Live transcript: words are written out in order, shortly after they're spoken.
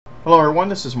Hello everyone,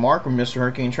 this is Mark from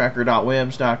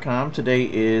MrHurricaneTracker.webs.com. Today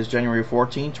is January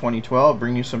 14, 2012,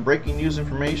 bringing you some breaking news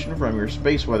information from your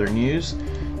space weather news.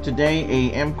 Today,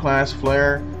 a M-class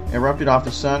flare erupted off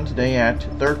the sun today at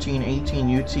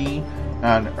 1318 UT.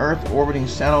 An Earth-orbiting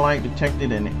satellite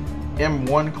detected an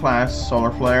M1 class solar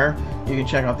flare. You can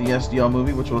check out the SDL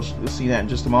movie, which we'll see that in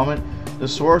just a moment. The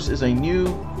source is a new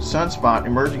sunspot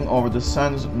emerging over the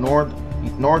sun's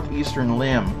northeastern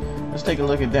limb. Let's take a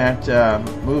look at that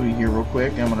movie here real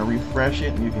quick. I'm going to refresh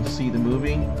it and you can see the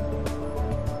movie.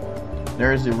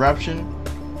 There's Eruption.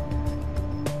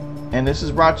 And this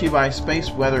is brought to you by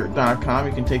spaceweather.com.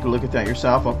 You can take a look at that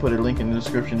yourself. I'll put a link in the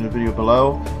description of the video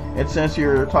below. It says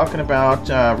you're talking about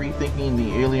rethinking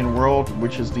the alien world,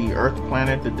 which is the Earth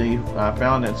planet that they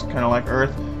found that's kind of like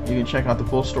Earth. You can check out the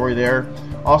full story there.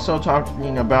 Also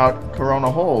talking about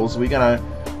coronal holes. We got a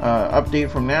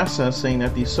update from NASA saying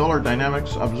that the Solar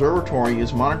Dynamics Observatory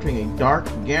is monitoring a dark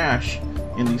gash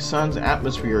in the sun's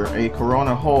atmosphere, a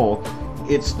coronal hole.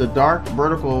 It's the dark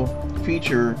vertical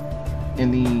feature in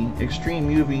the extreme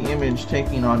UV image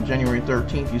taken on January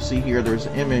 13th. You see here there's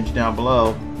an image down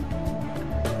below,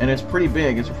 and it's pretty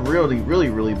big. It's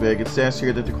really big. It says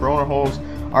here that the coronal holes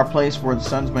are placed where the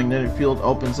sun's magnetic field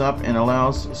opens up and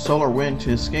allows solar wind to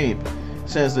escape. It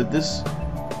says that this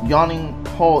yawning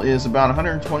hole is about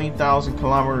 120,000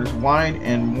 kilometers wide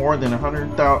and more than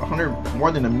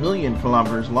a million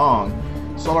kilometers long.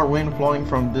 Solar wind flowing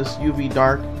from this UV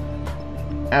dark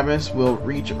abyss will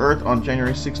reach Earth on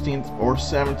January 16th or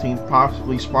 17th,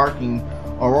 possibly sparking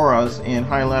auroras, and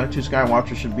high latitude sky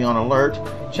watchers should be on alert.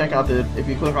 Check out if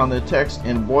you click on the text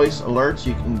and voice alerts,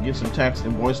 you can get some text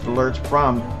and voice alerts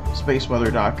from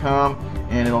spaceweather.com,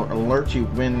 and it'll alert you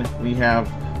when we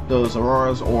have those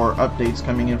auroras or updates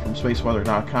coming in from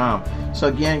spaceweather.com. So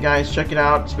again, guys, check it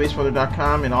out,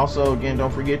 spaceweather.com, and also again,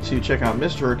 don't forget to check out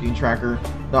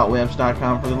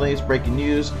MrHurricaneTracker.webs.com for the latest breaking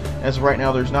news. As of right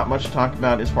now, there's not much to talk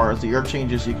about as far as the Earth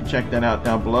changes. You can check that out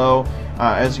down below.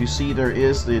 As you see, there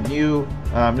is the new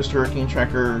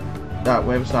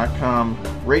MrHurricaneTracker.webs.com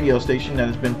radio station that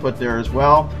has been put there as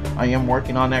well. I am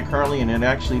working on that currently, and it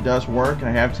actually does work, and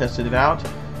I have tested it out.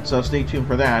 So stay tuned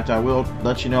for that. I will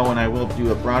let you know when I will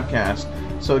do a broadcast.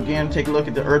 So again, take a look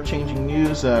at the earth-changing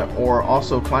news or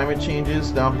also climate changes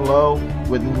down below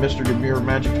with Mr. Demir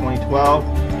Magic 2012.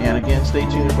 And again, stay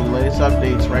tuned for the latest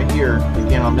updates right here,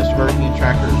 again on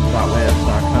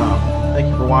MrHurricaneTracker.webs.com. Thank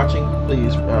you for watching.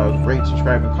 Please rate,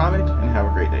 subscribe, and comment, and have a